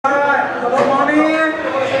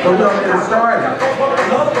We're gonna get started.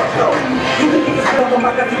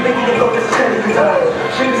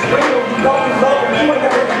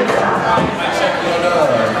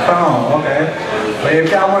 Oh, okay. But if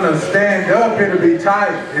y'all want to stand up, it'll be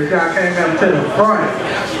tight. If y'all came up to the front,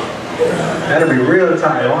 that'll be real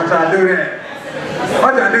tight. Why don't y'all do that? Why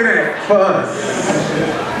don't y'all do that for us?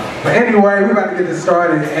 But anyway, we're about to get this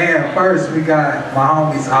started. And first, we got my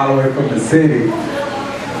homies all the way from the city.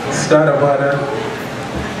 Stutter Butter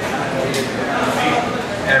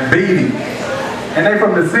and Beatty. And they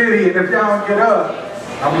from the city, and if y'all don't get up,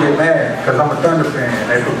 I'm gonna get mad, because I'm a Thunder fan.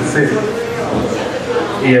 They from the city.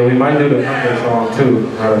 Yeah, we might do the Thunder song too.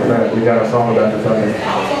 Matter of fact, we got a song about the Thunder.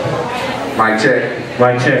 Mic check.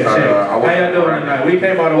 Mic check, check. How y'all doing tonight? We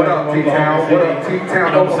came all the way from Oklahoma. What up,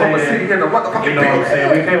 T-Town, Oklahoma City, in the motherfucking You know what I'm saying?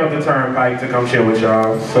 We came up the Turnpike to come chill with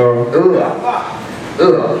y'all, so.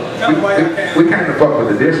 We came to fuck with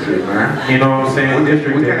the district, man. You know what I'm saying?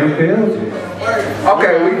 District, we came.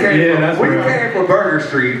 Okay, we came for Burger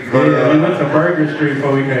Street. But, yeah, we went to Burger Street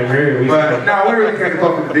before we came here. We really came to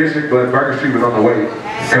fuck with the district, but Burger Street was on the way.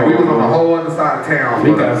 And we was on the whole other side of town.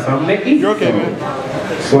 We got something to eat. You're okay, man.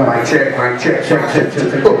 Mic check. I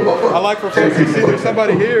like for folks to see there's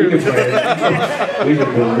somebody here. We can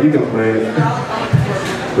play it.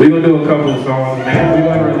 We gonna do a couple of songs, man. We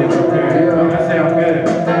gonna really prepare. Like I say, I'm good.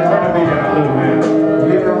 Turn the beat down a little bit.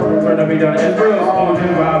 Turn the beat down. It's real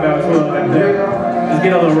smooth vibe out to it like that. Just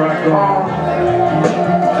get a little rock going.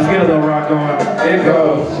 Just get a little rock going. It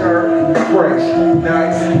goes. Fresh,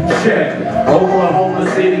 nice, check. Oklahoma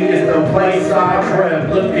City is the place I rep.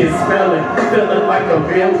 Looking, smelling, feeling like $1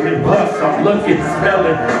 billion bucks. I'm looking,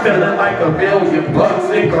 smelling, feeling like $1 billion bucks.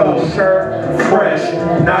 It goes shirt, fresh,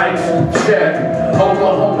 nice, check.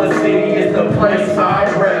 Oklahoma City is the place I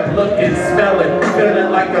rep. Looking, smelling,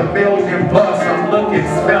 feeling like $1 billion bucks. I'm looking,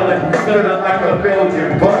 smelling, feeling like $1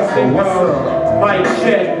 billion bucks. It goes. Mic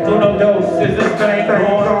check, uno dos, is this thing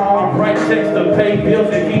on? Write checks to pay bills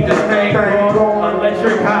and keep this thing on.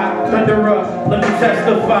 Electric hot, thunder up, let me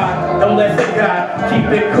testify. No less a guy, keep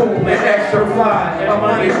it cool and extra fly. And my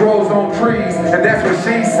money grows on trees, and that's what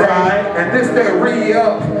she said. And this that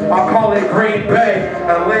re-up, I call it Green Bay,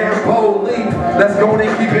 a Lambo leap. Let's go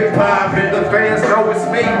and keep it poppin'. The fans know it's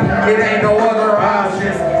me, it ain't no other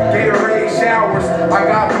options. Gatorade showers, I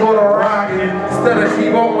got Florida rockin'. Instead of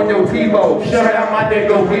T-Bo on your T-Bo, shut out my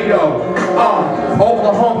nigga Vito.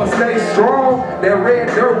 Oklahoma stay strong, that red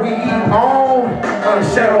dirt we eat on.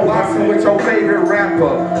 Shadow boxing with your favorite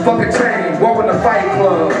rapper. Fuck a chain, welcome to Fight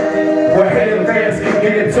Club, where hating fans can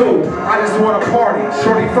get it too. I just wanna party,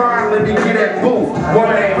 shorty fine, let me get that booth.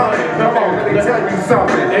 1-800, come on, let me tell you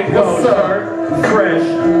something. It goes up. Fresh,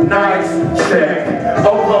 nice, check.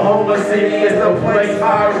 Oklahoma City is the place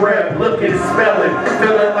I rep. Looking, smelling,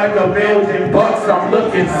 feeling like $1 billion bucks. I'm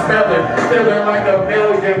looking, smelling, feeling like $1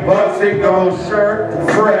 billion bucks. It goes shirt,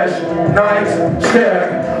 fresh, nice,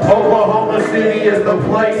 check. Oklahoma City is the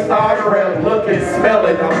place I rep. Looking,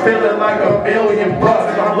 smelling, I'm feeling like $1 billion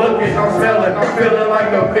bucks. I'm looking, I'm smelling, I'm feeling like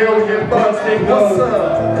 $1 billion bucks. It goes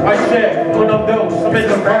up. I check, uno dos, I'm in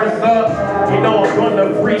the verse up. You know I'm gonna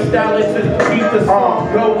freestyle it to keep the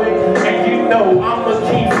song going. And you know I'ma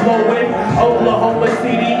keep flowing. Oklahoma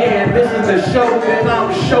City, and this is a show that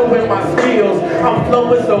I'm showing my skills. I'm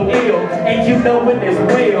flowing so ill, and you know when it's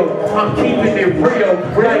real, I'm keeping it real.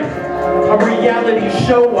 Like a reality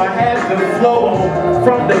show, I have the flow on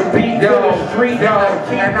from the beat to the street.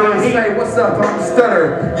 And I say, what's up, I'm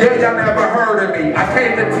Stutter. Yeah, y'all never heard of me. I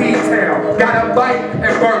came to T-Town, got a bite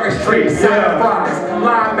at Burger Street. Side fries,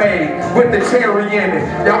 limeade with the cherry in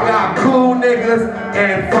it. Y'all got cool niggas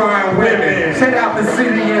and fine women. Check out the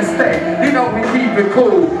city and state. You know we keep it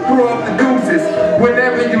cool. Throw up the deuces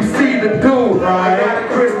whenever you see the dude. I got a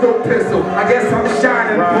crystal pistol. I guess I'm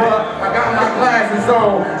shining, bruh. I got my glasses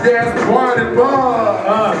on. There's blood and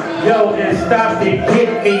blood. Yo, and stop to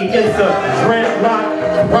get me. It's a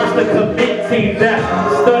dreadlock. Watch the committee that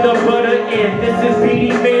Stutter Butter in. This is Beatty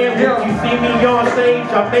Man. When you see me on stage,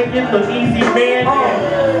 I make it look easy, man.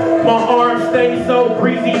 My arms stay so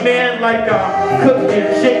breezy, man, like I'm cooking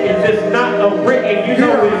chicken. It's not a written, you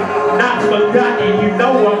know it's not forgotten. You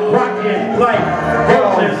know I'm rocking like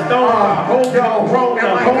Rolling Stone. Hold on,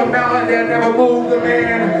 and like a mountain that never moved the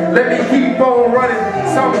man. Let me keep on running.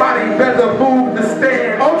 Somebody better move the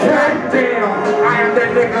stand. Okay, damn, I am that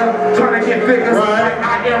nigga trying to get figures. Like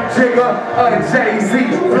I am Jigga,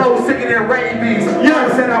 Jay-Z, flow sicker than rabies. I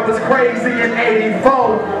said I was crazy in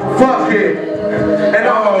 '84. Fuck it. And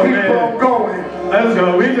I'll keep on going. Let's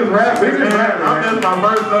go. We just rap. I'm just my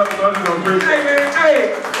verse up, so I'm just gonna preach. Hey, man,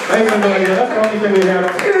 hey. That's the only thing we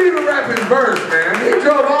have. He didn't even rap his verse, man. He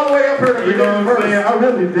drove all the way up here to You know what I'm saying? I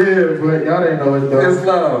really did, but y'all didn't know it though. It's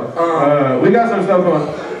love. We got some stuff on.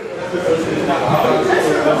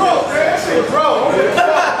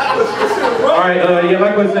 Alright, yeah,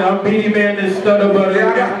 like I said, I'm Beanie Man, this stutter butter.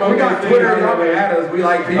 Yeah, we got Twitter, y'all can add us. We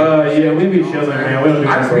like people. Yeah, we be chilling, man. We don't do I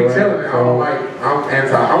just be chilling. I'm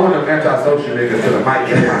anti. I want them anti-social niggas to the mic.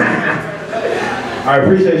 I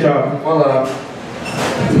appreciate y'all. Well,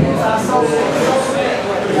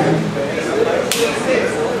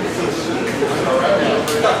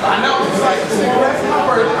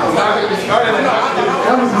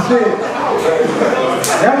 That was the shit.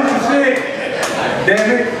 That was the shit. Damn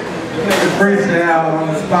it. Niggas freestyle on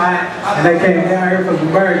the spot, and they came down here for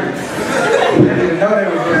some burgers. They didn't know they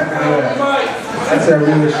was doing that. That's that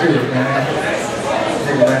real shit, man.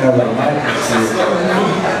 Niggas ain't know like that shit.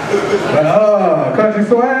 But country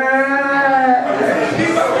swag.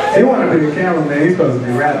 He wanna be a cameraman. He's supposed to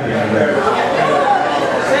be rapping like that.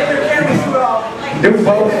 Do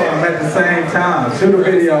both of them at the same time. Shoot a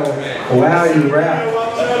video while you rap.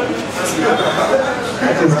 I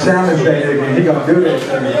just challenge that nigga. He gonna do that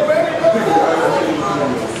shit.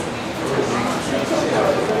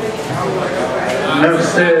 Never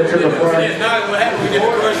said to the front. We did the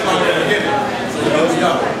first line at the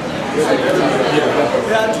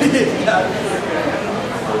beginning.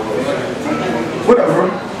 What up, bro?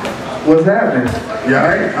 What's happening?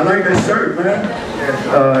 Yeah, I like that shirt, man.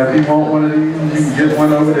 If you want one of these, you can get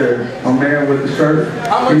one over there. My man with the shirt,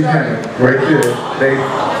 he's had right there. They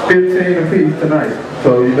 15 a piece tonight, so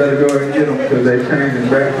you better go ahead and get them because they changing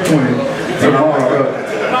back to 20. So I'm like,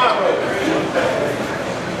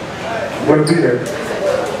 what'll be there?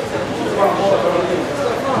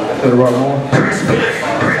 To the right more.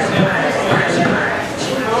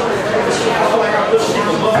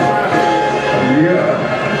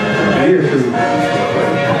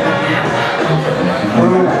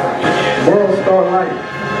 World Star Light.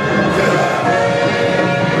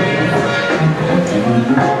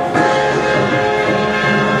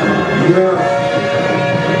 Yeah.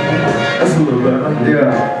 That's a little better.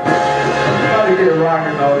 Yeah. Gotta get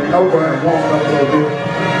rocking though. You know, warm up a little bit.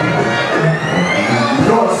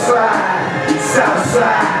 North side, south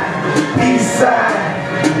side, east side,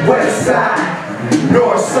 west side,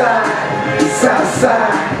 north side, south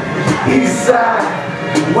side, east side,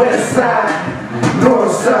 west side,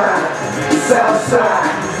 north side, south side,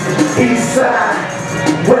 east side,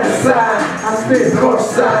 west side. I said north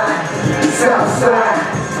side, south side,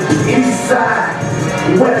 east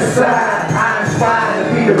side, west side. I aspire to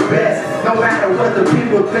be the best. No matter what the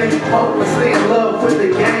people think, hopelessly in love with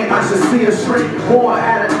the game. I should see a street born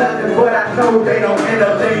out of nothing, but I know they don't end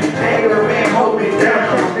up there. Anger man, hold me down,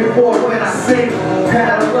 catch me forward when I sing.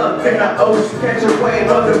 Paddle up in the ocean, catch a wave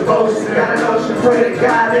of devotion. Got an ocean, pray to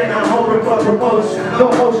God, and I'm hoping for promotion.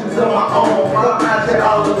 No emotions of my own, I'm out there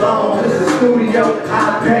all alone. This is studio,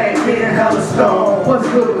 iPad, getting hella stone. What's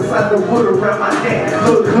good beside the wood around my neck?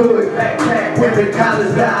 Look good, backpack, women,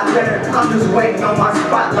 college, dialect. I'm just waiting on my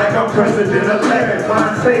spot like I'm President-elect. When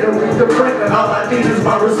I say to reach the record, all I need is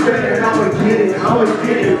my respect. And I'ma get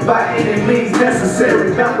it by any means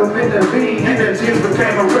necessary. Malcolm intervened, and the gym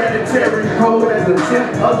became hereditary. Cold as a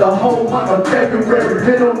tip of the whole month of February.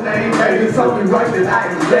 Middle name, baby, it's only right that I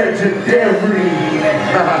am legendary.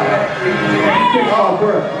 Oh,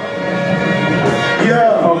 bro.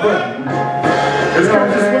 Yeah. Oh, bro. It's got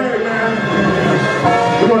this way, man.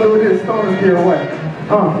 We're gonna do this, Stones get away.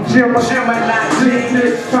 Shimmer not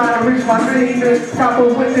genius, trying to reach my zenith. Copper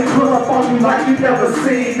with it, pull up on you like you never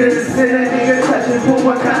seen this. Send a nigga touching, pull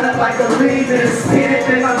one kinda like a Venus.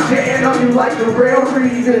 Anything I'm jetting on you like the real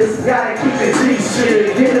readers. Gotta keep it G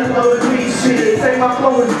shit, get a load of me shit. Say my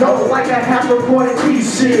flow is dope like a half-recorded T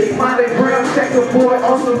shit. Monte Brown, checkerboard,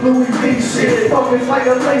 on some Louis V shit. Focus like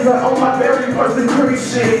a laser on my very first degree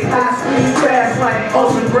shit. High speed, fast like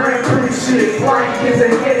Ocean Grand Prix shit. Flying kids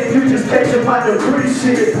ahead, you just catching my debris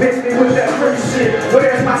shit. Mix me with that free shit.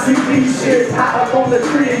 Where's my CD shit? High up on the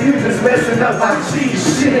tree and you just messing up my G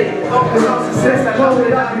shit. Cause I'm success, I know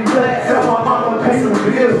that I be glad. Tell my mama pay some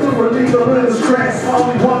bills to relieve a little stress.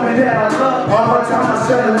 Only woman that I love, all my time I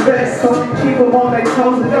shall invest. So you keep them on their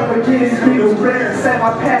toes and never get these people rare. Set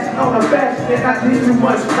my passion on the fashion and I need too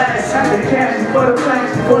much flash. I can cash for the flash,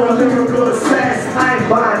 for the lyrical assassin. I ain't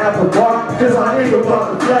buying out the bar, cause I ain't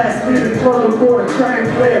about the blast. Music for the board, train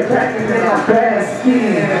player, packing in my basket.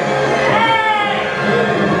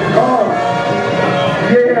 Oh,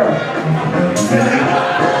 yeah.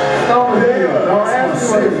 Don't ask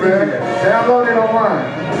me, man. Download it online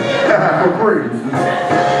for free.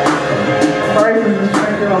 Prices is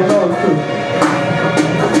changing on those too.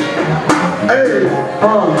 Hey.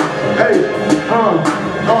 Hey.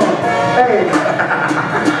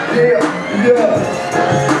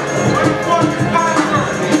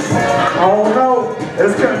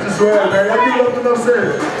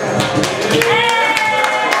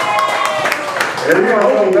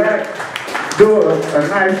 do a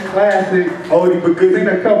nice classic oldie but good. Seen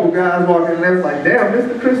a couple guys walking in there like, damn, this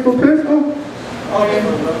the Crystal Pistol?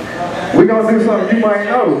 We gonna do something you might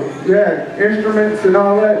know. Yeah, instruments and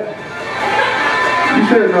all that. You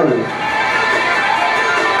should know this.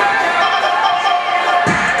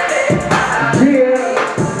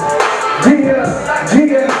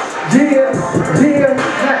 Yeah.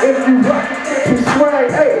 Now if you rock, you swing,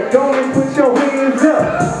 hey, go and put your hands up.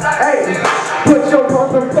 Hey, put your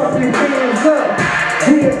motherfucking hands up.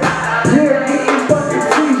 Yeah, get your fucking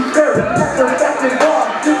t-shirt. That's a fucking bar.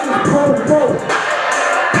 This is promo.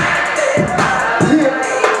 Yeah.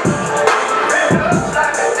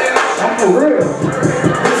 I'm for real.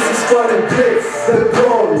 This is for the glitz, the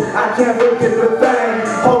glory. I can't forget the thing.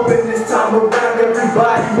 Hoping this time around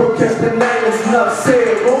everybody will catch the name. It's Nuff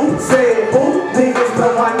said, who? Said, who? Niggas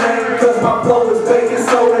know my name, cause my flow is baking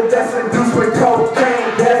soda that's induced with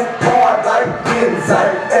cocaine. That's hard like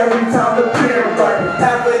insight. Every time the pen right.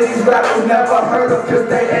 Half of these rappers never heard of cause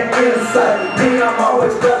they ain't insight. Me, I'm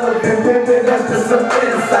always relevant, pimpin', that's just some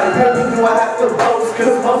insight. Never do I have to boast,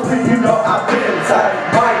 cause most of you know I've been tight.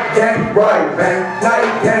 Mic gang right, man.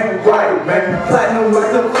 Night gang right, man. Platinum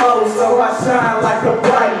with the flow, so I shine like a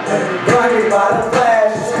bright man. Blinded by the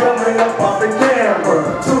flash, it's coming up off the camera.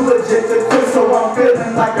 Too legit to quit, so I'm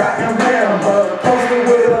feeling like I am Hammer. Posting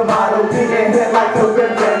with a model, getting hit like a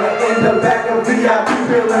bandana. In the back of VIP,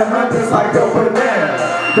 feeling hundreds like a banana.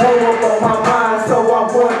 No up on my mind, so I'm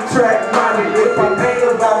one track minded. If I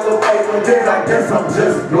ain't about the paper, then I guess I'm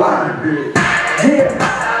just blinded. Yeah,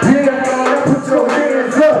 now put your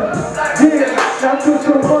hands up. Yeah, now put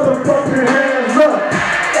your motherfucking hands up.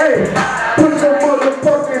 Hey, put your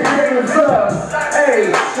motherfucking hands up.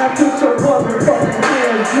 Hey, now put your motherfucking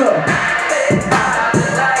hands up.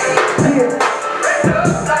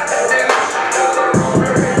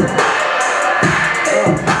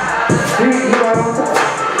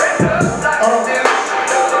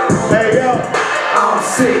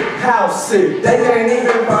 Sick. They can't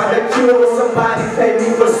even find a cure. Somebody pay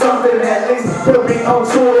me for something, at least put me on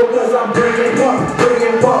tour. Cause I'm bringing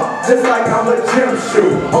bump, just like I'm a gym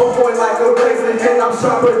shoe. On point like a razor, and I'm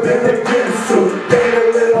sharper than the Ginsu. Gain a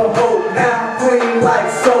little hope, now clean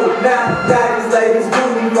like soap. Now these ladies do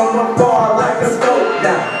me from afar like a scope.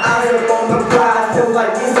 Now I am on the prize, feel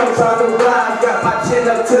like these I'm trying to rise. Got my chin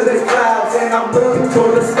up to the clouds, and I'm looking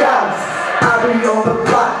toward the sky. I be on the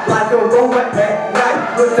block like a Roman at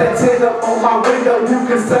night. With that tin up on my window, you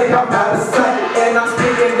can say I'm out of sight. And I'm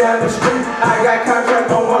speaking down the street, I got contract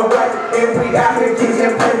on my right. And we out here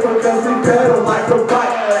getting paper cause we pedal like a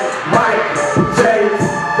bike. Mike, Jay,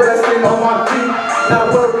 resting on my feet. Not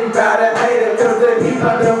worry about a hater cause the heat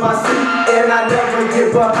under my seat. And I never get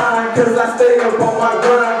behind cause I stay up on my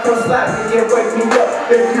grind. Come slap me and wake me up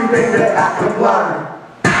if you think that I can blind.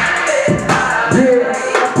 Yeah,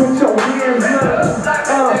 put your hands up.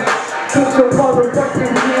 Put your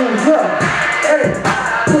motherfucking hands up. Hey,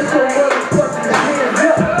 put your motherfucking hands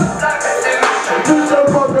up. Put your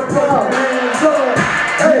motherfucking hands up.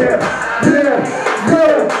 Hey,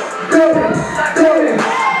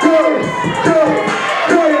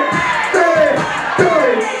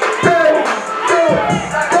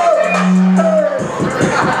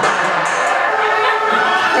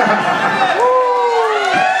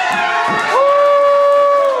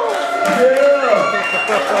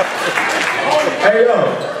 Hey, yo.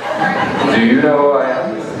 Do you know who I am?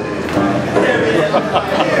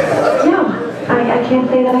 No, I can't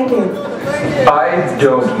say that I do. I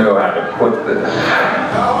don't know how to put this,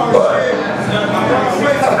 but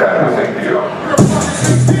I'm kind of a big deal.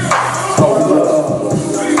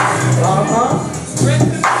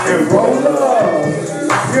 And roll up.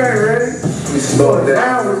 You ain't ready? We slow it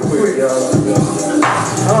down real quick, y'all.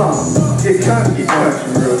 Get country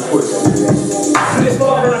real quick. This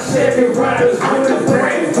for the Chevy riders with the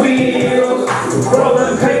brand wheels.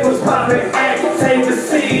 Rolling papers, popping take the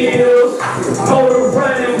seals. Motor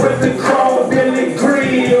running with the chrome Billy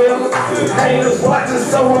grill. Haters watching,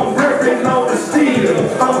 so I'm ripping on the steel.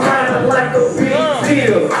 I'm kinda like a big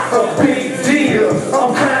deal, a big deal.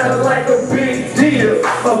 I'm kinda like a big deal,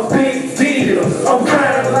 a big deal. I'm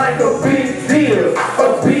kinda like a big deal,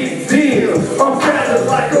 a big deal. I'm kinda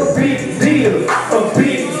like a big deal, a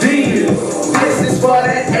big deal. This is for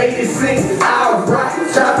that 86 I rock,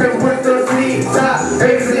 chopping with the T-top,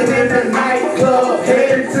 racing in the nightclub,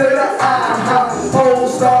 headed to the IHOP. Whole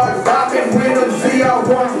stars rocking with them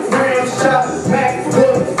ZR1 rim shop,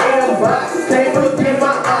 MacBook, M-Box.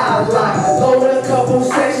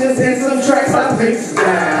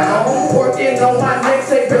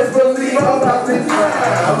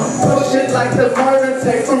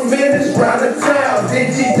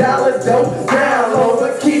 $1 dope, down low,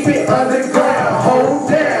 but keep it underground. Hold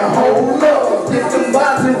down, hold up, get them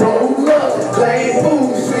bars and roll up. Playing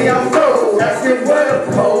moves, see I'm low, asking where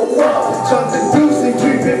the pole up. Chunk the deuce and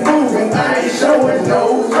keep it moving, I ain't showing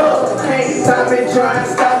no love. Can't stop me, try and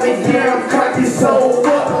stop me, yeah, I'm cocky, so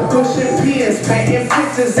up. Pushing pins, painting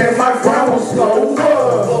pictures, and my grind will slow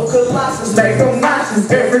up. Vocal losses make them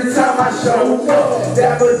nauseous every time I show up.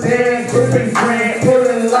 Dapper Dan, gripping grand,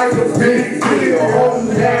 pulling like a big deal.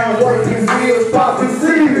 Holding down, working wheels, popping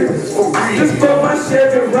seals. Just for my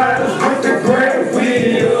Chevy riders with the grand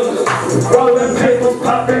wheels. Rolling papers,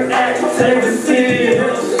 popping agitated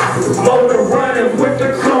seals. Motor running with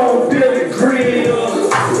the chrome Billy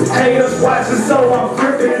Grill. Haters watching, so I'm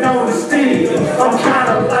gripping on the steel. I'm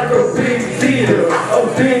kinda like a big deal, a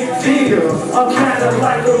big deal. I'm kinda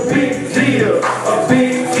like a big deal, a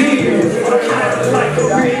big deal. I'm kinda like a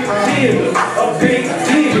big deal, a big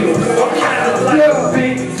deal. I'm kinda like a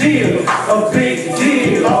big deal, a big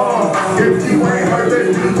deal. If you ain't heard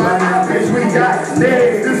it, by now, bitch, we got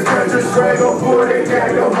legs. This country struggle for the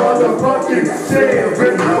gang of motherfucking sales.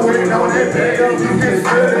 We're blowing on that bag, you can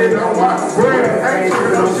smell it on my breath. Ain't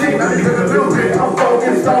sure no shit, not even a little bit. I'm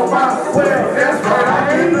focused on my well. That's right,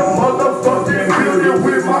 I ain't no motherfucking building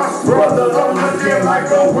with my brother. I'm looking like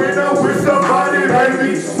a winner with somebody,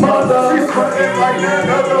 baby. Mother, she's fucking like that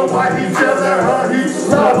other. Why he telling her he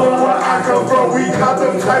love her? Where I come from, we got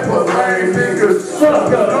them type of lame niggas.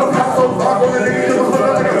 Suck up, I'm not so far on the niggas.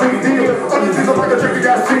 I'm like a big deal. Other things I'm like a jerky,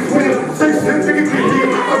 got 6 wheels. 6 niggas, big deal.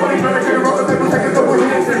 Somebody trying to get around the table, take a couple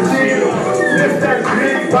hits and chill. It's that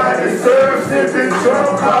big body serve, sipping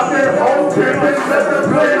drum, popping, open, let's let the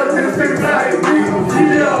players instant night.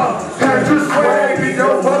 Yeah, can't just swag in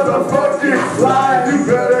your motherfucking life. You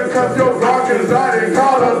better cut your rockers out and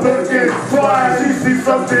call her looking fly. She see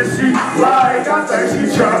something she like, I think she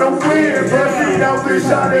tryna win, but she out there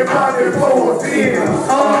shining pocket for a pin.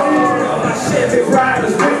 My Chevy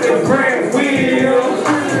riders with the grand wheels,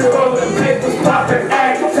 rolling papers, popping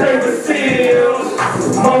agitator seals.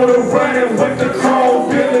 Motor running with the chrome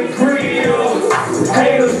Billy Grill.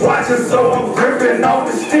 Haters watching, so I'm gripping on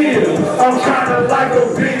the steel. I'm kinda like a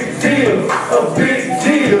big deal, a big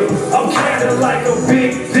deal. I'm kinda like a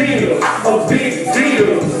big deal, a big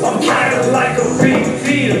deal. I'm kinda like a big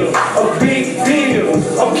deal, a big deal.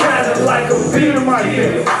 I'm kinda like a big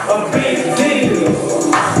deal, a big deal.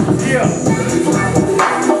 Yeah.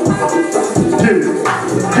 Get it,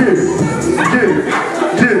 get it, get it,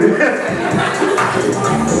 get it.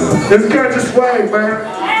 It's country swag, man.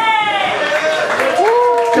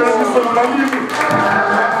 Can I do some of my music?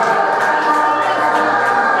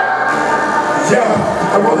 Yeah,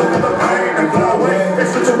 I roll another pain and fly away.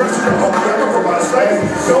 Extraterrestrial, homie, I come from outer space.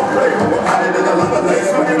 Don't play, I'm hiding in a lot of lace.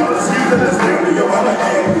 Smoking all the seeds and it's down to your mama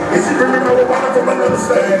aim. And she bring me marijuana from another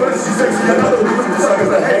state. But she sexy, another reason for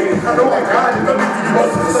suckers to hate. I know I got it, I need you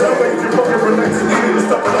most of the same way. You're fucking relaxing, eating the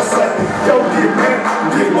stuff that I say. Yo, get mad,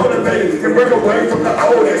 get motivated, and break away from the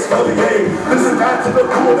old exfoliate. Listen not to the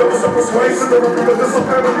cool, there was some persuasion. The recruiter, there's some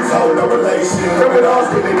families hold no relation. They're with us,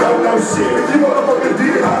 but they don't know shit. If you motherfucking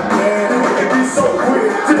did it, hot man, it be so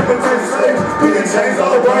quick. To the potential slave, we can change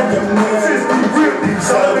all around them. Just be real deep,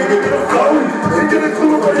 so they get it afloat. And get a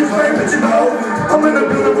clue of what you claim that you know. I'm in the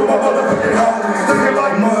building with my motherfucking homies. Thinking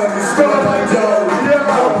like money, spelling like dough. Yeah,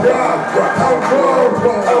 I'm rock, I'm broke,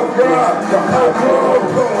 I'm rock, I'm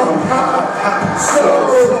broke, I'm high, so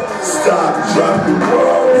stop, drop, and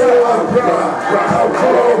roll. I'm rock, I'm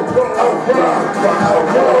broke, I'm rock, I'm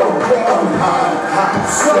broke, I'm high,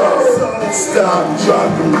 so stop,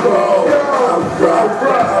 drop, and roll. I'm rock,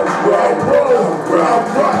 I'm rock, I'm rock,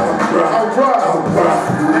 I'm rock, I'm rock.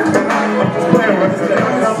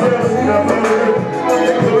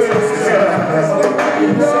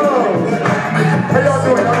 How y'all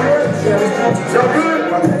doing? Y'all good? Y'all good?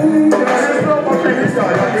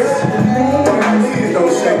 Please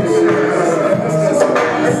don't shake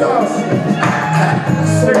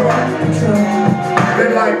They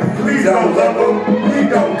like, please don't love him, he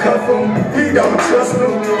don't cuff him, he don't trust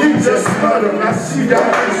him, he just smut him. Now she got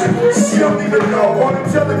issues, she don't even know. Wanna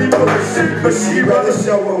tell him he full of shit, but she rather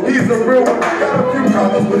show him he's the real one. Got a few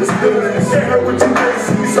problems with his feelings, share her what you can't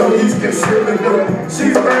see, so he's concealing them.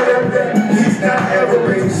 She's mad at that, he's not ever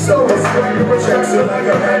been. So his finger retracts her like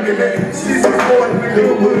a magnet. She's important,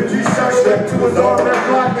 little wood, he shot strapped to his arm, that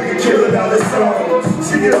block nigga killing all his songs.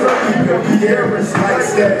 She gets lucky, he gon' be average like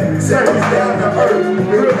that. Said he's down to earth,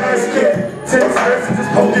 real nice cat. Text messages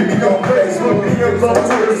poking me on Facebook. Me and love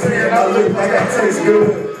Twitter saying I look like I taste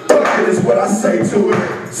good. Fuck it is what I say to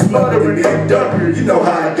it. Smothering and dumping, you know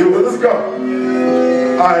how I do it. Let's go.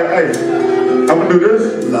 Alright, hey. I'm gonna do this.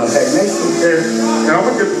 Love that nation. And I'm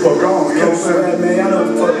gonna get the fuck on. You know what I'm saying? Man, I know what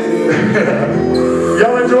the fuck it is.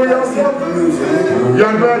 Y'all enjoy yourself?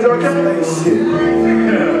 Y'all glad y'all came?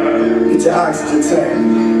 Get your oxygen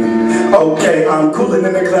tank. Okay, I'm cooling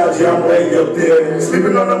in the clouds, yeah, I'm way up there.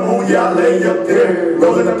 Sleeping on the moon, yeah, I lay up there.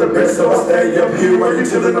 Rolling up the best, so I stay up here. While you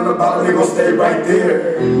chilling on the bottom, they gon' stay right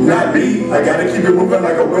there. Not me, I gotta keep it moving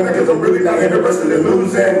like a winner, cause I'm really not interested in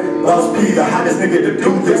losing. Boss P, the hottest nigga to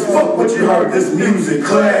do this. Fuck what you heard, this music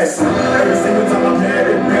class. Every single time I'm mad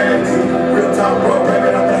and mad. Real talk, bro,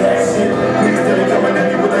 rapping out the hash shit. Niggas steady coming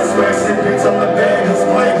at me with that swag shit. Bitch, I'm the baddest,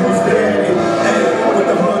 Mike, who's daddy? Hey, what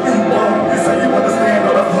the fuck you want? You say you understand,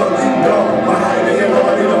 what the fuck you don't? My height ain't low,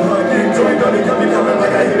 I need a fucking joint. Don't they coming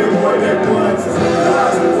like I hit it more than once.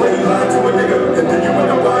 Lies, boy, you lying to a nigga. And then you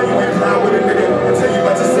wonder why you ain't fly with a nigga. I tell you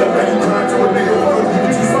about yourself, now you crying to a nigga. You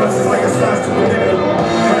two sons is like a size to a nigga.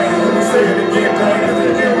 Pain, let me say it again, pain, cause the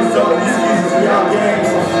end result. These excuses, we all games.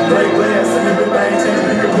 Break glass, and everything change.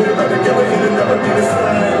 We can put it back together, it'll never be the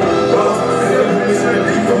same. Well, listen to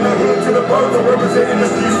deep from the hood to the birds. I'm representing the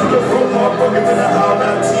streets from the front, motherfucker, to the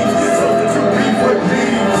all-out chiefs. Substitute beef with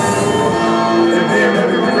beef. And then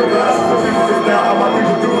every week of life, the people is now, all my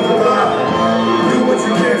people do is survive. Do what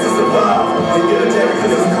you can to survive. And get a jacket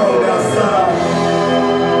cause it's cold outside.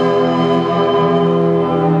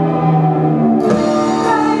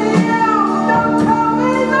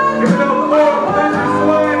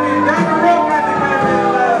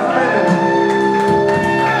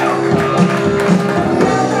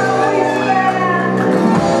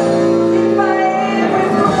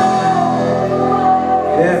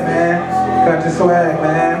 Swag,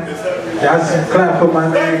 man. Y'all just clap for my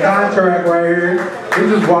name contract right here. We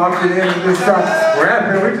just walked in and just started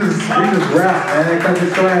rapping. We just rap, man. Country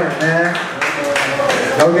swag, man.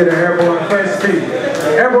 Go get an Airborne Fresh Tea.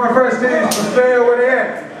 Airborne Fresh Teas for sale where they at.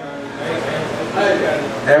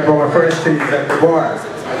 Airborne Fresh Teas at the bar.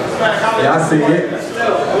 Y'all see it.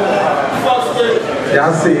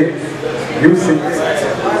 Y'all see it. You see it.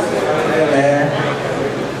 Yeah, man.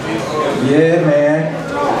 Yeah, man.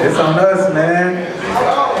 It's on us, man.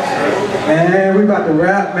 Man, we about to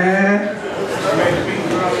rap, man.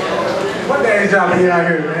 What days y'all be out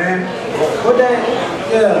here, man? What day?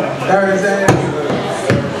 Yeah, Thursday.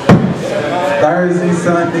 Thursday,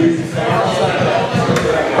 Sundays.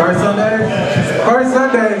 First Sundays? First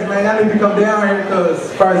Sundays, man. Y'all need to come down here because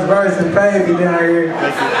First Verse and Faye be down here.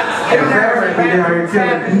 And Barrett be down here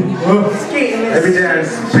killing. They be down here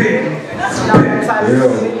spitting.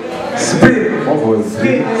 Spit.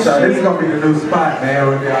 So this is gonna be the new spot, man,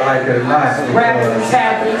 whether y'all like it or not. Rapping,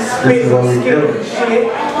 tapping, spitting, skipping, shit.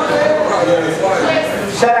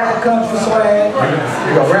 Shout out to Country Swag.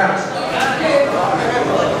 We gonna rap.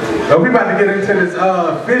 So we about to get into this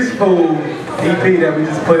fish food EP that we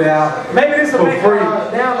just put out. Maybe this will for make free.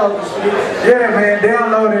 Download this shit. Yeah, man,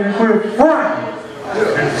 download it and quit front.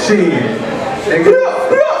 Shit.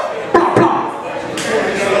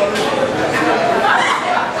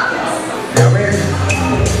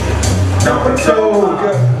 Number two,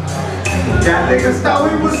 y'all niggas thought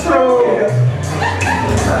we was slow.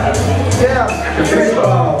 Yeah, the fish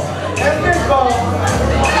ball. That's fish ball.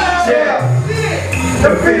 Yeah,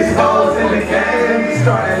 the fish balls in the game.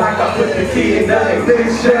 Started like I put the key in the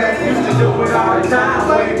ignition. Used to do it all the time,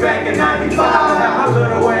 way back in 95. Now my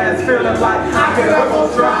little ass feeling like I could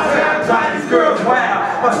almost drive down, drive these girls wild.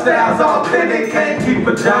 My style's authentic, can't keep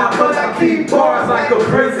a job, but I keep bars like a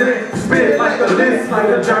president. Spit like a list, like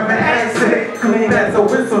a German accent. Clean as a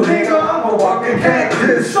whistle, nigga, I'm a walking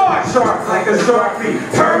cactus. Sharp like a Sharpie,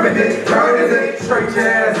 permanent, straight your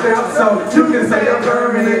ass out so you can say I'm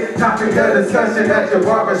permanent. Topic of discussion at your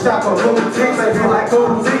barbershop or boutique. They feel like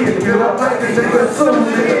Uzi and get up like a nigga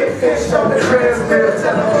Susie. Fish on the transmitter,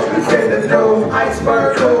 tell them what we finna do.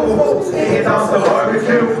 Iceberg cool, eating on some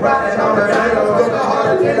barbecue, riding on the night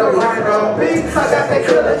harder than a rhino. Beats, I got that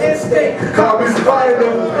killer instinct, call me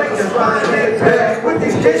Spider. Niggas flying it back with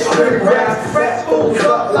these district raps. Fat fools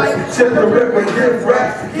up like Chip the Ripper, give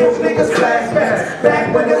raps. Give niggas flashbacks,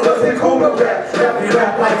 back when it wasn't cool to rap. Now we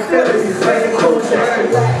rap like Phillies, playing cool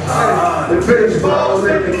shit. The fish balls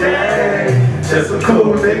in the game. Just some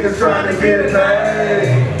cool niggas trying to get it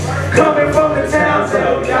made. Coming from the town,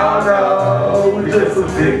 so y'all know we just some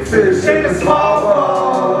big fish in a small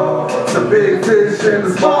bowl. Some big fish in a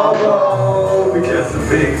small bowl. We just some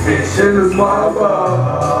big fish in a small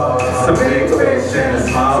bowl. Some big fish in a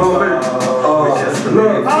small bowl. We just some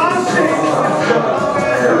big fish in a small bowl.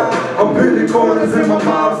 I'm putting corners in my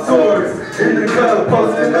mom's toys. In the club,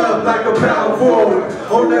 posting up like a power forward.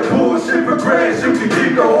 On that bullshit for grants, you can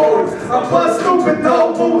keep the orders. I bust stupid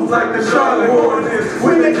no moves like the Charlotte Hornets.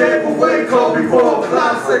 When they gave away Kobe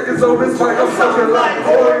seconds on this mic, I'm something like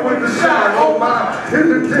oil with the shine. Oh my, in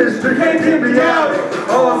the district, can't get me out.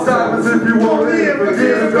 All timers if you want in,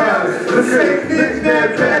 forget about it. The same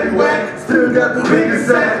knick-knack, paddywhack, still got the biggest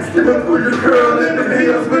sack. Still put your girl in the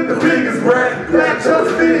heels with the biggest rack. Black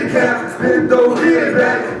chucks, fitted cap, bitch don't get it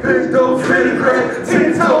back. Bitch don't fit it crack,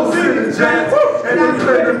 10 toes in the jack. And it's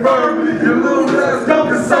letting burn me, your little ass don't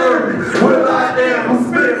concern me. Well I am who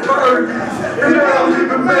spit Fergies. It don't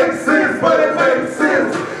even make sense, but it makes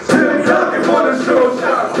sense. Still talking for the show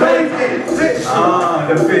shop, bacon.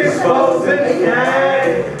 The fish balls in the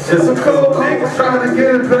game. Just some cool niggas trying to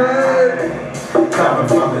get it back. Coming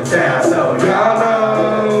from the town, so y'all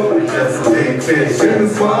know. Just a big fish In the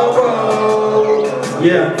small bowl.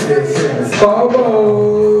 Yeah. Fish in the small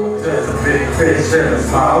bowl. Just a big fish in a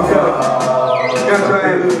small bowl. Got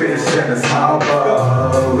your Big fish in a small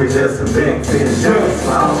bowl. We just a big fish in a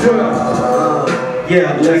small bowl.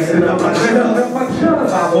 Yeah, lacing up my chuck.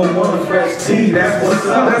 501 fresh tea, that's what's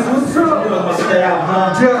up. That's what's up. You know my style,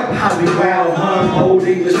 huh? Yeah. Holly wild, huh? Old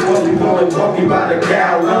English, what we going, walking by the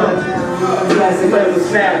gallon. Classic leather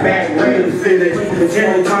snapback, real fitted. The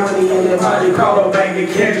Jerry Tony and the body called a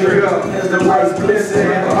banging Kendrick. As the lights glisten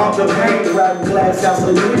off the paint, riding glass out so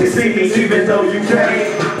you can see me even though you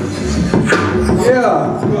can't.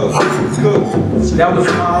 Yeah. That was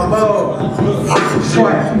my love.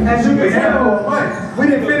 As you can tell, we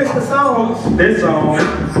didn't finish the song. This song.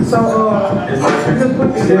 So, just put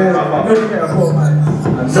this in. I know you got a full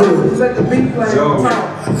mic. So, let the beat play on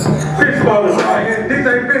top. Fishball is right. DJ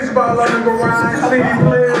Fishball on the garage. CD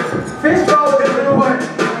players. Fishball is the one.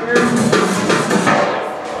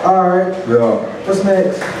 Alright. Yeah. What's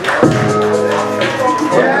next?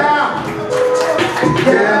 Yeah.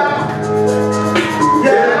 Yeah.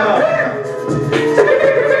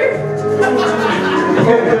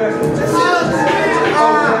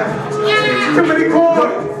 Too many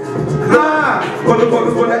chords.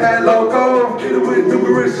 Motherfuckers wanna add loco. Get away, do a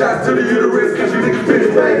wrist shot to the uterus. Cause you niggas bitch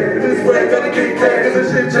paid. This way gotta get cash. Cause the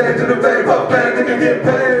shit change in the bank. Pop back, nigga get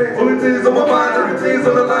paid. Only things on my mind, everything's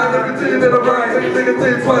on the line, everything that I rhyme. Everything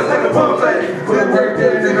think twice like a pump play. Quit work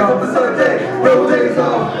every nigga on the Sunday. No days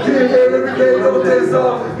off. Get head every day, no days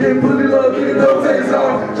off. Get plenty love, get no days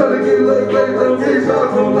off. Tryna get like no days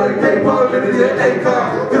off. I'm like K-pop and it's an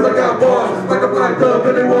A-car. Cause I got bars like I'm locked up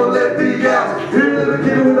and they won't let me out. Hear it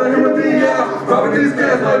again when I hear a D out. Robbing these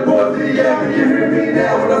cats like boys D out. Can you hear me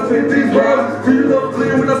now when I spit these rhymes? Do you love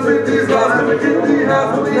clear when I spit these lines? Never get the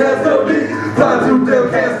house when the ass up me. Fly to them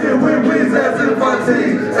casket with wings as if my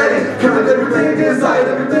team. Hey, killing everything inside,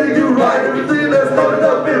 everything you write, everything that's loaded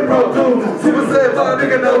up in Pro Tools. Super sad, my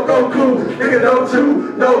nigga no Goku. Nigga don't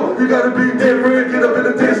you know you gotta be different. Get up in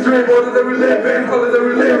the district, ordinary living,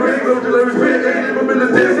 culinary lyrics, auxiliary spit, ain't even been the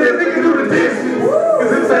distance. Nigga do the distance. Cause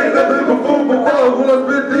this ain't nothing but food for thought when I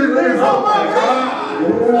spit these lyrics. Oh my God.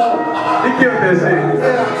 He killed that shit.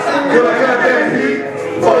 Cause I got that heat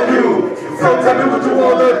for you. So tell me what you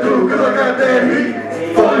wanna do. Cause I got that heat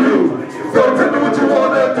for you. So tell me what you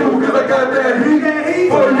wanna do. Cause I got that heat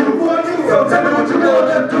for you. So tell me what you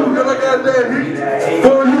wanna do. Cause I got that heat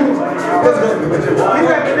for you. Let's go. You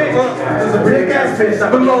got the big one. There's a big ass fish. I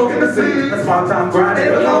Belong in the sea. That's my time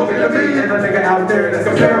grinding. Belong in the beat. And a nigga out there that's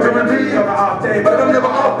comparing to me on the off day. But I'm never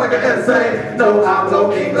off like an essay. No, I'm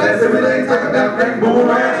low-key blessed. Everything's like a damn thing. Boom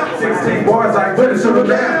around. 16 bars like put it shoot 'em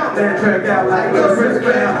down. Then track out like little Chris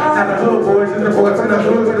Brown. Now the hood boys and the boys from the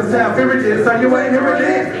hood with the sound. Furious, so you ain't here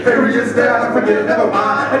again. Furious style, I forget, never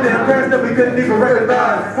mind. And then parents that we couldn't even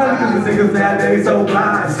recognize. Probably cause the niggas nowadays so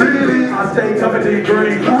blind. I stay covered in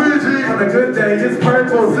green. Luigi, on a good day, it's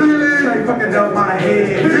purple. Straight fucking up my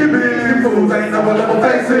head. You fools ain't no level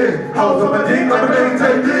faces. Hoes on my dick like a big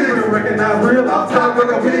take this. You recognize real, I'll talk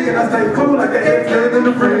like a pig. And I stay cool like an egg in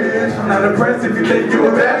the fridge. I'm not impressed if you think you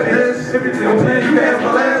a bad bitch. If you think I'm playing, you ask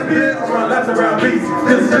my last bitch. I run laps around beats.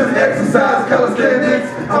 This is just exercise, calisthenics.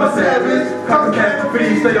 I'm a savage, copycat for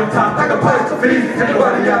feet. Stay on top like a pipe of feet. Ain't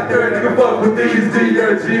nobody out there that can fuck with these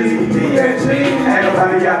DRGs. Ain't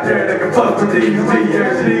nobody out there that can fuck with these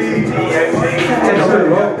DRGs. Ain't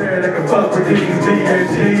nobody out there that can fuck with these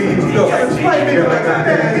DRGs. Girl, I got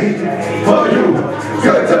that heat for you.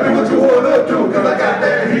 Girl, tell me what you wanna do, cause I got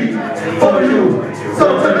that heat for you. So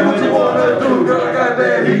tell me what you wanna do, girl, I got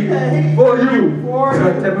that heat for you.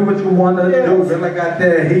 Girl, tell me what you wanna do, girl, I got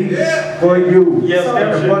that heat for you. Yes, I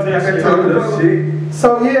can tell you the shit. So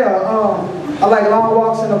yeah, I like long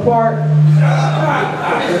walks in the park.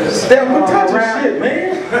 Step, what touch of shit, man?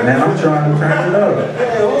 Man, I'm trying to turn it up.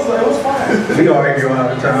 Yeah, it was fine. We argue all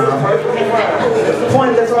the time.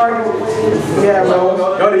 Pointless argument. Yeah, bro.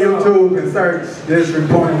 Go to YouTube and search this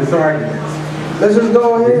pointless arguments. Let's just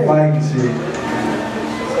go We ahead. fighting shit.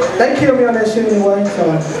 They killed me on that shit anyway,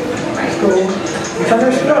 so it's cool. Turn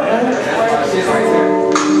that shit up, man.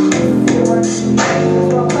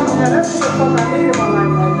 That's what the fuck I need in my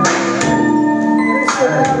life right now. This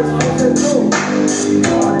shit out is shit too.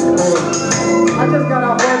 I just got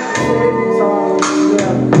out work and shit, so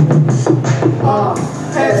yeah.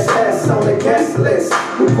 SS on the guest list.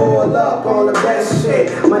 We pull up on the best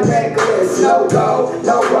shit. My necklace, no gold,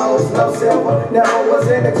 no rose, no silver. Never was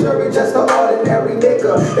in a jury, just an ordinary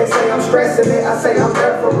nigga. They say I'm stressing it, I say I'm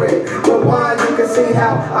there for it. With wine, you can see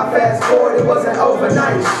how I fast forward. It wasn't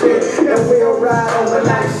overnight shit, and we'll ride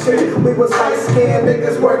overnight shit. We was light skinned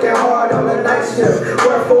niggas working hard on the night shift.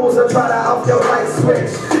 Where fools will try to off your light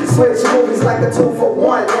switch. Switch movies like a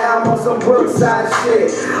 2-for-1. Now I'm on some Brookside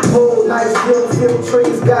shit. Pool, nice view, few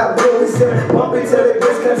trees got blue. We sit bumpy till it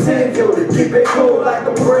discontinue. Keep it cool like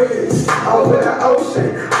a breeze over the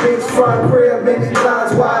ocean. Beachfront crib, many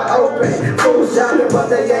blinds wide open. Fools jogging, but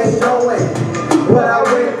they ain't knowing what I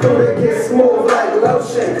went through to get smooth like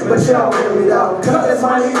lotion. But y'all hear me though. Cause it's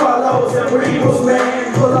Monte Carlos and Regal's,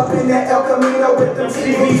 man. Pull up in that El Camino with them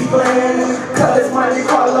TVs playing. Cause it's Monte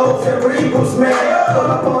Carlos and Regal's, man.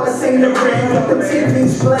 Pull up on the scenery with them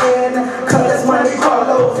TVs playing. Cause it's Monte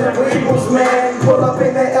Carlos and Regal's, man. Pull up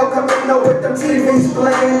in that El Camino with them TVs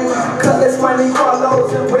playing. Cause it's Monte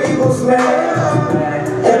Carlos and Regal's,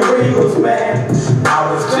 man. And Regal's, man.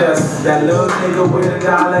 I was just that little nigga with $1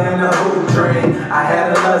 and a hoop dream. I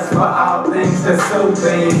had a lust for all things that suit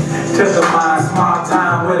me. Took a mind, small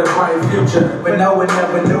time with a bright future. But no one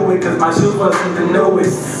ever knew it, cause my shoes wasn't the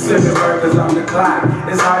newest. Flipping burgers on the clock.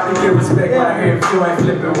 It's hard to get respect right here if you ain't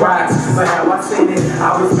flipping rocks. But how I seen it,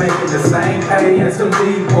 I was making the same pay as some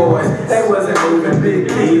D-boys. They wasn't moving big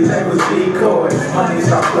keys, they was decoys. Money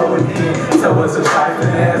start flowing in, so it's a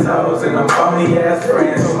trifling assholes and them phony ass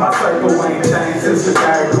friends. So my circle ain't changed since the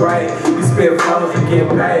 3rd grade. We spit flows and get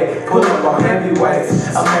paid. Pull up on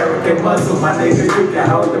heavyweights. American muscle, my nigga, you can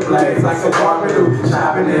hold the blades like a barbecue.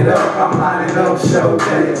 Chopping it up, I'm lining up show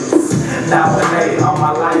days. Nominate on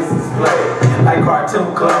my license plate. Like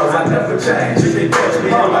cartoon clothes, I never change. You can catch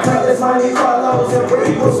me on my Cause it's Monte Carlos and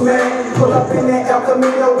Regal's, man. Pull up in that El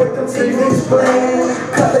Camino with them TVs playing.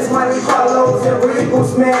 Cause it's Monte Carlos and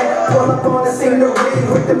Regal's, man. Pull up on the scenery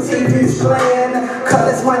with them TVs playing.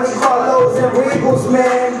 Cause it's Monte Carlos and Regal's,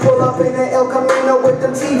 man. Pull up in that El Camino with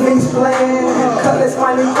them TVs playing. Cause it's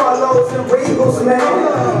Monte Carlos and Regal's, man.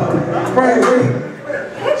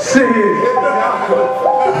 Shit.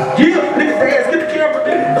 Yeah, niggas dance, get the camera,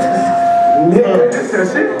 nigga. That's that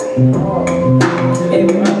shit.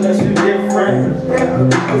 Everyone else you different.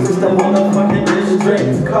 Cause it's the motherfucking district.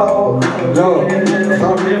 It's cold. No. And then that's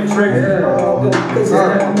your different. Cause it's the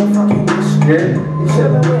motherfucking district.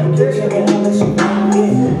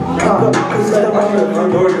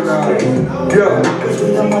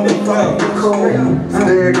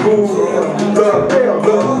 Stay cool,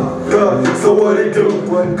 so what it do?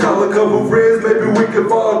 Call a couple friends, maybe we can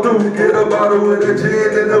fall through. Get a bottle of that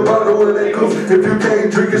gin and a bottle of that goose. If you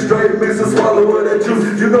can't drink it straight, mix and swallow of that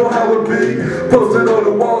juice. You know how it be, posted on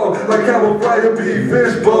the wall like how a flyer be.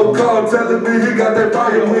 Fishbowl call telling me he got that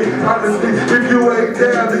fire weed. Honestly, if you ain't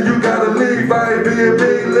down, then you gotta leave. I ain't being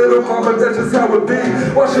mean, little mama, that's just how it be.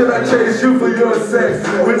 Why should I chase you for your sex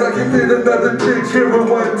when I can get another chick here with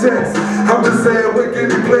one text? I'm just saying, what can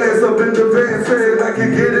you plans up in the van saying I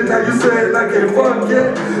can get it, now you saying I can't fuck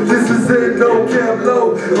yet? This is it, no cap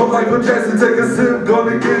low. I'm Michael Jackson, take a sip,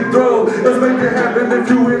 gonna get thrown. Let's make it happen, if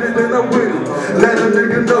you with it, then I'm with it. Let a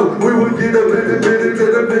nigga know, we will get a minute,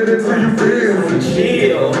 get a minute till you feel.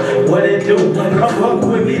 Chill, what it do? Come fuck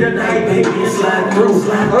with me tonight, baby, and slide through.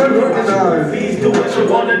 Unorganized. Please do what you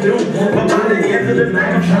wanna do. But by the end of the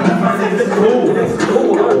night, I'm trying to find it cool. That's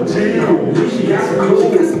cool, oh, chill. She got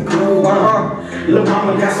some cool, Lil'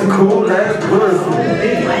 mama got some cool ass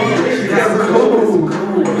pussy. She got some cool.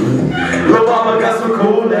 Lil' mama got some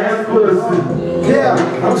cool ass pussy. Yeah,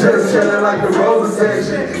 I'm just chillin' like the Rosa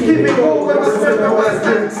section. Keep it cool with my Smith &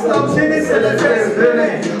 Wesson. Slow chitties till the fence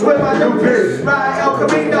spinning. With my new bitch, ride El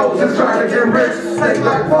Camino, just trying to get rich. Take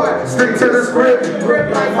my part, Stick to the script, grip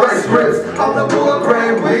like rice grips. on the bull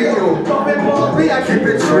Grand wheel, Bumping more beat, I keep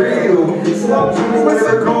it real. slow chitties With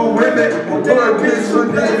some cool women, one bitch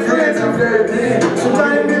with their friends and their men.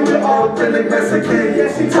 Sometimes me with Authentic Mexican,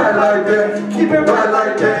 yeah, she tight like that. Keep it right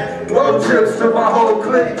like that. Roll chips to my whole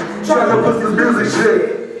clique. Tryna put some music shit.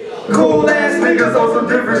 Cool ass niggas on some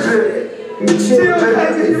different shit. chill,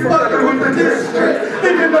 baby, You fucking with the district.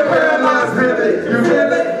 Even the paralyzed in it. You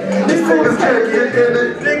feel it? These niggas can't get in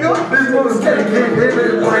it. Nigga, these niggas can't get in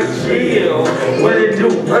it. Like Chill, what it do?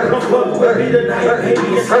 Come fuck with me tonight,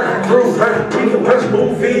 baby, and slide through. We can watch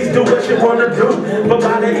movies, do what you wanna do. But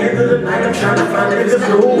by the end of the night, I'm trying to find it. It's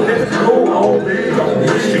cool, oh,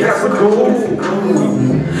 she got some cool.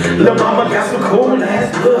 Lil' mama got some cool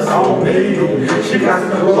ass puss on me. She got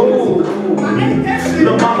some cool.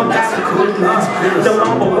 Lil' mama got some cool ass. Lil'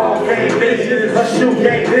 mama walk ain't vicious, her shoe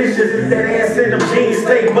ain't vicious. That ass in them jeans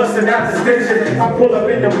stay bustin' out the stitches. I pull up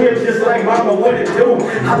in the whip just like mama, what it do?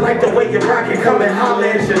 I like the way you rock it, come and holler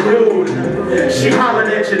at your dude. She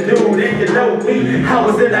hollered at your dude, and you know me. I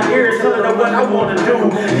was in her ears telling her what I wanna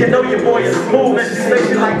do. You know your boy is smooth, and she say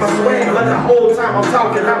she like my swag. But the whole time I'm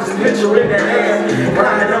talking, I'm just picturing that ass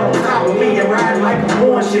climbing up on top of me and riding like a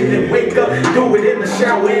horn shit. Then wake up, do it in the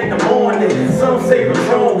shower in the morning. Some say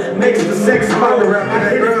Patron makes the sex smaller. I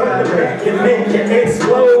hit it from the back and make it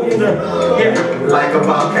explode. Yeah, like a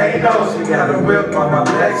volcano. She got a whip on my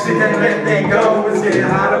back, she can't let that go. It's getting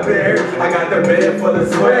hot up here. I got the bed full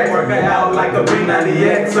of sweat, working out like a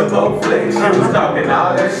B90X or both flicks. She was talking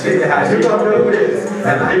all that shit, how you gonna do this?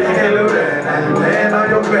 And I can't do that. Now you laying on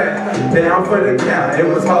your back, down for the count. It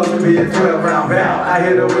was supposed to be a 12-round bout. I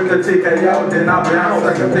hit her with the TKO, then I bounce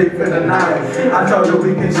like a thief in the night. I told her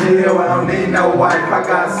we can chill, I don't need no wife. I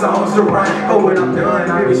got songs to write, but when I'm done,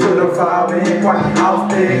 I be sure to fall in quite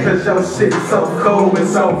often. Cause your shit's so cool and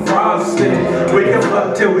so frosty. We can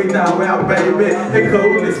fuck till we know out, baby. The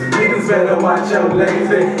coolest, niggas better watch your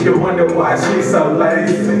lazy. You wonder why she's so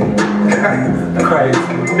lazy. Crazy,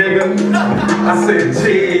 nigga. I said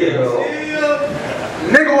chill.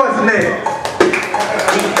 Nigga, what's next?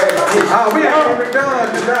 We already done.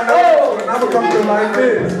 I'm gonna come through like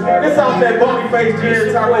this. This off that bony face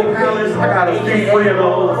Jerry Taco Palace. I got a few friends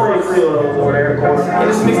over there. And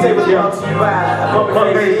this mixtape was brought to you by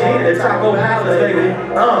Bony Face Jerry Taco Palace, baby.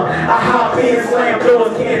 I hop in, slam door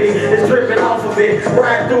candy. It's dripping off of it.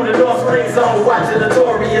 Riding through the North Spring Zone, watching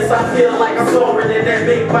Notorious. I feel like I'm soaring in that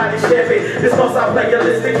big body Chevy. This once I play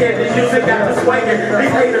realistic and the music got me swinging.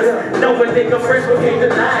 These haters know a nigga fresh but can't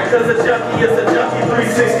deny. Cause a junkie is a junkie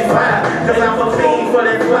 365. Cause I'm a fiend for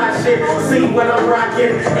that fly shit. See what I'm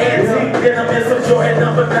rocking. Antique denim and some Jordan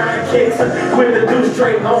number 9 kicks. With the do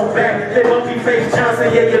straight on back. They won't be Face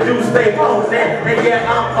Johnson, yeah, you do stay on that. And yeah,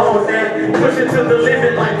 I'm on that. Pushing to the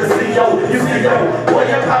limit like the CO. You see, yo, boy,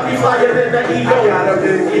 your poppy flyer than the ego. I got a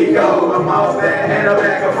big ego. I'm all that and a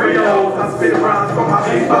bag of Fritos. I spit rhymes for my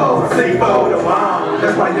people. C4 the bomb.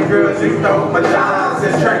 That's why your girls you throw my johns.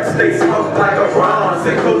 And tracks they smoke like a bronze.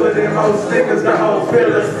 And cooler than most niggas, the whole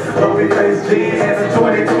fillers. But we face G and a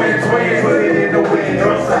 20-twin. Put it in the wind.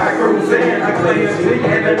 Northside cruising. I clean G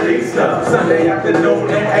and the D stuff. Sunday afternoon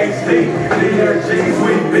in HD. DRGs,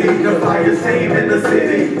 we beat the flyers team in the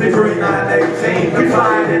city. The green 918. We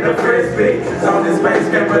flying in the frisbee. On this space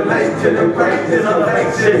can relate to the greatness of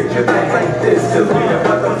fake shit. You can't hate this cause we the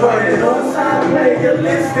motherfucking Northside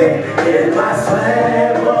playalistic. In my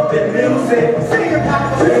slam up in music. Sing it,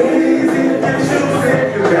 please, if you choose it.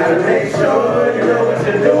 You gotta make sure you know what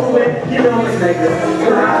you're doing. You know it's niggas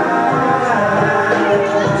fly.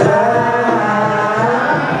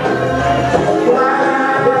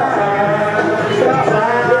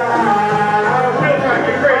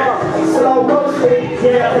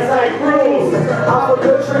 Yeah, it's like rules. I'm a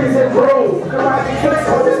good trees and grooves. Karate kicks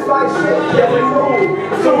on this fight shit. Yeah, we move.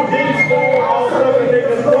 2 D's for all other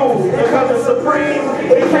niggas move. It comes supreme.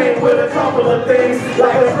 It came with a couple of things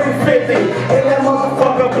like a 350 and that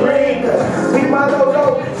motherfucker bling. Be my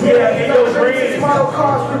logo. Yeah, in your dreams. Model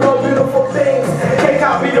cars for no beautiful things. Can't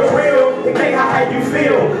copy the real. It can't hide how you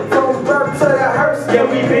feel. From birth to the hearse. Yeah,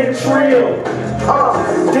 we been trill.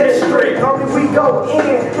 District, only we go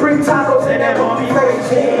in. 3 tacos and that bumpy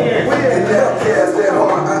face in. We ain't outcast that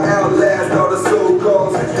hard, I outlast all the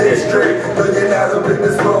so-called district. Looking out up in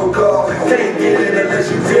this phone call. Can't get it unless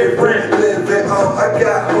you different. Living on, I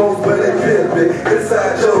got hoes but they pimpin'.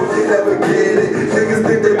 Inside joke, you never get it. Niggas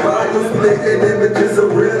think they buy you splitting images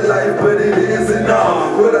of real life, but it isn't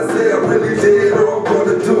all. What I say I really did or I'm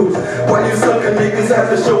gonna do. Why you suckin' niggas have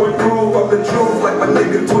to show and prove I'm the truth. Like my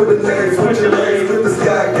nigga Twitter name, switch your lanes with the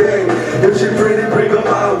sky game. If she pretty, bring her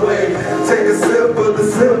my way. Take a sip of the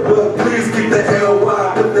sipper, please keep the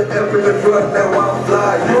LY. Put the F in the front, now I'm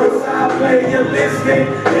fly. Northside playalistic,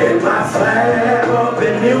 in my slab up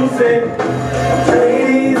in music.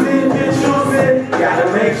 Please, if you choose it, gotta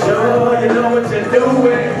make sure you know what you're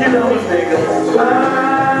doing. You know it's niggas fly.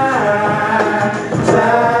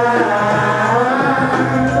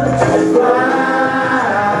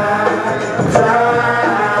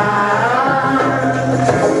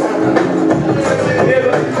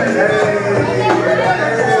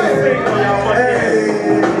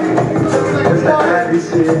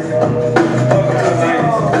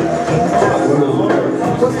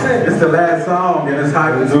 It's the last song and it's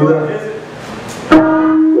hot as well.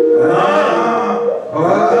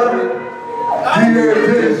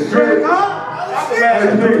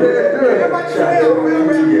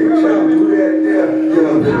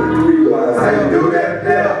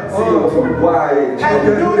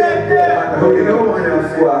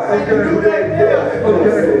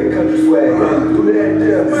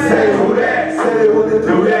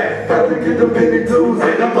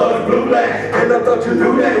 And I thought you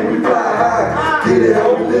knew that we fly high, get it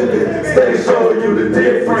how we live it, stay showing you the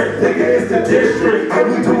difference. Nigga, it's the district, and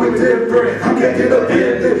we do it different. You can't get up in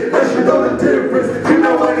it, unless you know the difference. You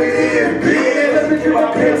know what it is, bitch. Let me get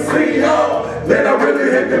my Pimp C on. Then I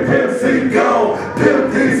really hit the Pimp C gone.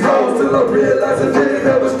 Pimp these hoes till I realize I didn't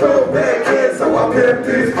have a strong backhand, so I pimp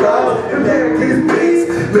these flaws and back these beats.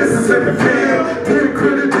 Mississippi Pimp, Pimp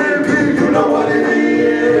Credit Pimp, you know what it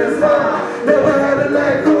is. Never had a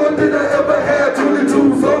lack more than I ever had.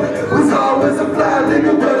 22s on it. Was always a fly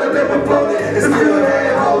nigga, but I never floated. And still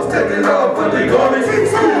had hoes taking off when they going.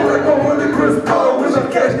 Still like a Holy Chris Paul when I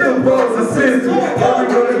catch them balls assist. Only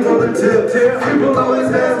running on the tip. People always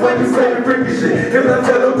ask why you say freaky shit. And I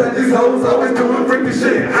tell them that these hoes always doing freaky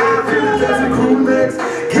shit. I feel it as a crew next.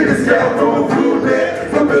 Get a scalp from a blue neck.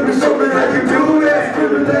 So baby, show me how you do that.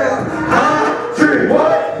 Spit it out. Drink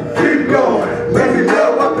what? Keep going. Baby,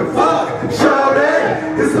 now what the fuck? Shout out.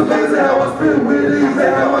 It's amazing how I spit with these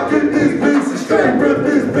and how I get these beats and straight rip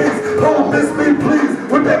these beats. Don't miss me, please.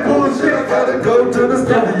 With that bullshit, I gotta go to the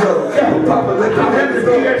studio. Papa, let the heavy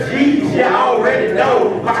go. Yeah, I already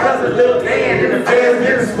know. My cousin Lil Dan and the fans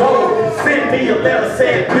getting smoked. Send me a letter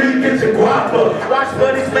saying, please get your guapa. Watch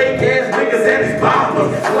for these fake ass niggas and these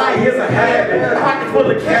boppers. Life is a habit, pocket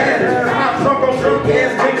full of cash. I'm drunk on drunk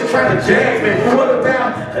ass niggas trying to jag me. What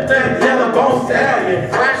about the damn yellow bone stallion?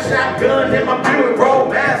 Flash shotgun in my Buick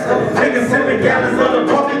Roadmaster. Niggas 7 gallons of the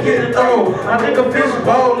bucket getting thrown. My nigga fish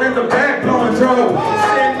bowl in the back blowing drove.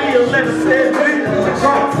 Send me a letter saying, please get your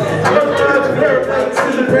guapa. Look at the girl, to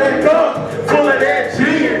the back up. Full of that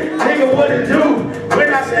gin, nigga, what it do?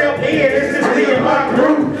 When I step in, it's just me and my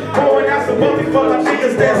crew. Pouring out some bumpy for my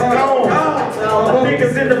niggas that's gone.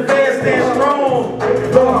 Niggas in the fast stand strong.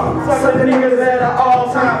 Some niggas at an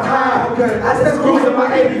all-time high. I just cruising my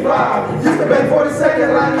 85. Used to pay 42nd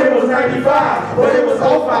like it was 95, but it was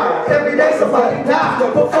 05. Every day somebody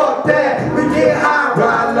died, but fuck that. We get high,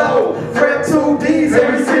 ride low. Prep 2Ds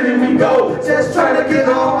every city we go. Just trying to get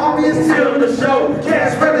on me and steal the show.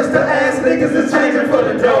 Cash register ass niggas is changing for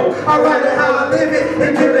the dough. I write it how I live it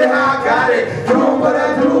and give it how I got it. Doing what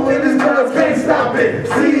I do and this girls can't stop it.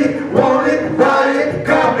 See it, want it, buy it,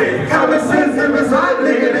 cop it. Common sense if it's hot,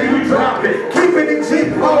 nigga, then you drop it. Keeping it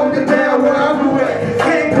cheap, holding it down where I do it.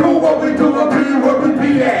 Can't do what we do, I'll be where we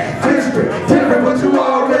be at. District, different, but you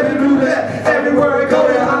already knew that. Everywhere I go,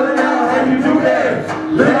 they holler out how you do that.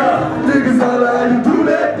 Yeah, niggas holler how you do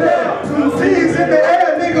that. Yeah, 2 C's in the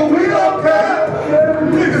air, nigga, we don't care.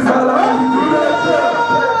 Niggas holler how you do that.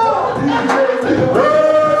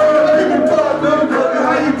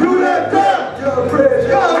 How you do that?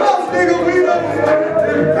 Y'all most nigga, we don't care.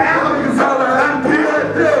 Niggas holler how you do that.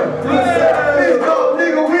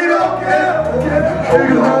 Nigga, we don't care.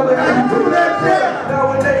 Niggas holler how you do that.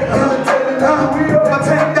 Nowadays, my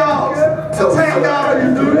tank dogs. So tank dogs, how you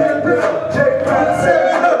do that? Jake Brown,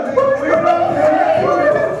 7 up. We don't care.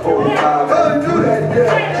 How you do that?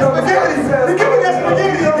 Spaghetti. You give me that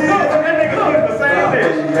spaghetti again. That nigga doing the same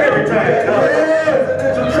thing every time.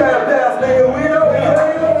 You trap ass nigga, we don't care.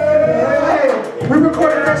 We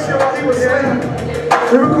recorded that shit while he was sleeping.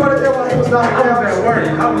 We recorded that while he was knocked down. I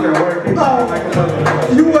was at work.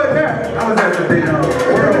 Oh, you weren't there. I was at the big Whirlpool.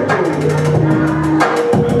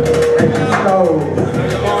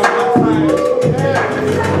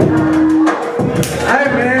 Hey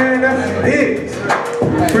man, that's it.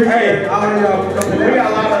 Hey, we got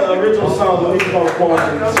a lot of original songs that we can perform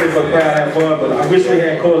and shit for the crowd have fun, but I wish we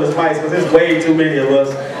had cordless mics because there's way too many of us.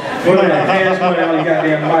 We're like cash money all the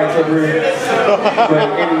goddamn mics up here. But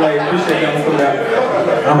anyway, appreciate y'all coming out.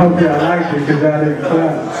 I hope y'all liked it because y'all didn't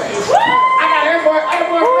clap. I got airport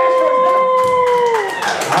flash shorts.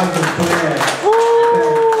 I'm just playing.